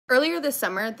Earlier this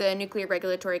summer, the Nuclear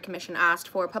Regulatory Commission asked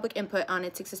for public input on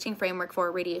its existing framework for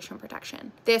radiation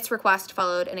protection. This request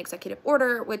followed an executive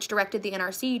order which directed the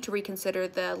NRC to reconsider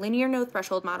the linear no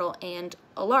threshold model and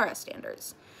ALARA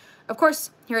standards. Of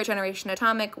course, here at Generation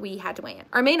Atomic, we had to weigh in.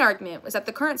 Our main argument was that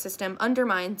the current system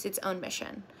undermines its own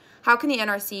mission. How can the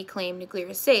NRC claim nuclear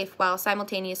is safe while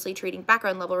simultaneously treating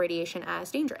background level radiation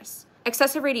as dangerous?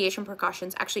 Excessive radiation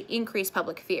precautions actually increase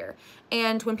public fear,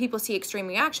 and when people see extreme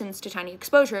reactions to tiny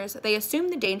exposures, they assume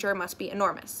the danger must be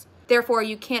enormous. Therefore,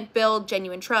 you can't build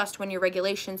genuine trust when your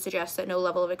regulations suggest that no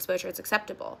level of exposure is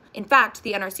acceptable. In fact,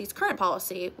 the NRC's current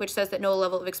policy, which says that no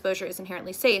level of exposure is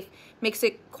inherently safe, makes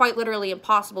it quite literally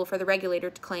impossible for the regulator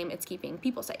to claim it's keeping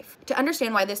people safe. To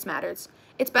understand why this matters,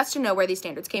 it's best to know where these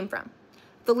standards came from.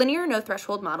 The linear no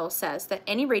threshold model says that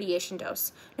any radiation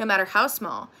dose, no matter how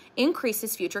small,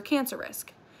 increases future cancer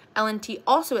risk. LNT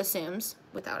also assumes,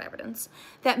 without evidence,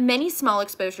 that many small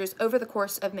exposures over the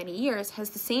course of many years has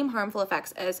the same harmful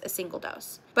effects as a single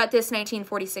dose. But this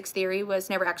 1946 theory was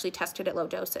never actually tested at low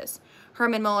doses.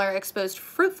 Herman Muller exposed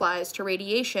fruit flies to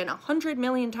radiation 100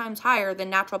 million times higher than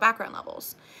natural background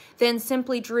levels, then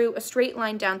simply drew a straight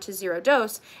line down to zero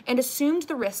dose and assumed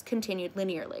the risk continued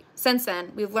linearly. Since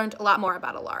then, we've learned a lot more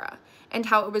about ALARA and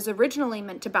how it was originally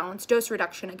meant to balance dose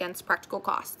reduction against practical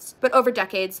costs. But over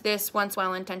decades, this once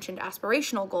well-intentioned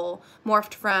aspirational goal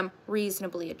morphed from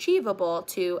reasonably achievable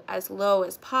to as low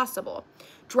as possible,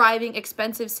 driving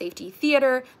expensive safety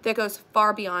theater that goes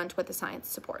far beyond what the science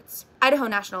supports. Idaho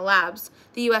National Labs,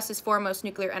 the U.S.'s foremost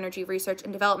nuclear energy research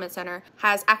and development center,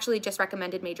 has actually just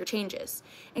recommended major changes,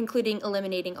 including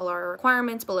eliminating ALARA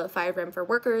requirements below 5 rem for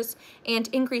workers and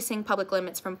increasing public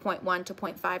limits from 0.1 to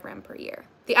 0.5 rem per year.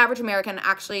 The average American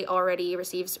actually already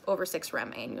receives over 6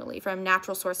 rem annually from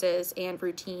natural sources and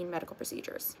routine medical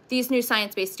procedures. These new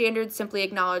science-based standards simply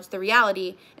acknowledge the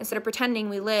reality instead of pretending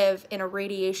we live in a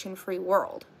radiation-free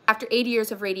world. After 80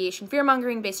 years of radiation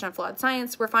fear-mongering based on flawed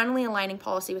science, we're finally aligning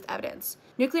policy with evidence.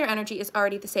 Nuclear energy is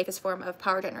already the safest form of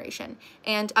power generation,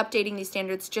 and updating these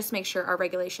standards just makes sure our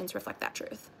regulations reflect that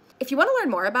truth. If you want to learn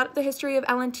more about the history of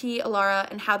LNT, ALARA,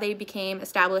 and how they became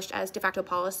established as de facto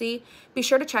policy, be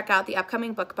sure to check out the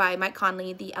upcoming book by Mike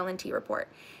Conley, The LNT Report.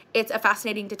 It's a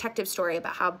fascinating detective story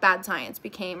about how bad science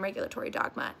became regulatory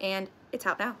dogma, and it's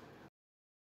out now.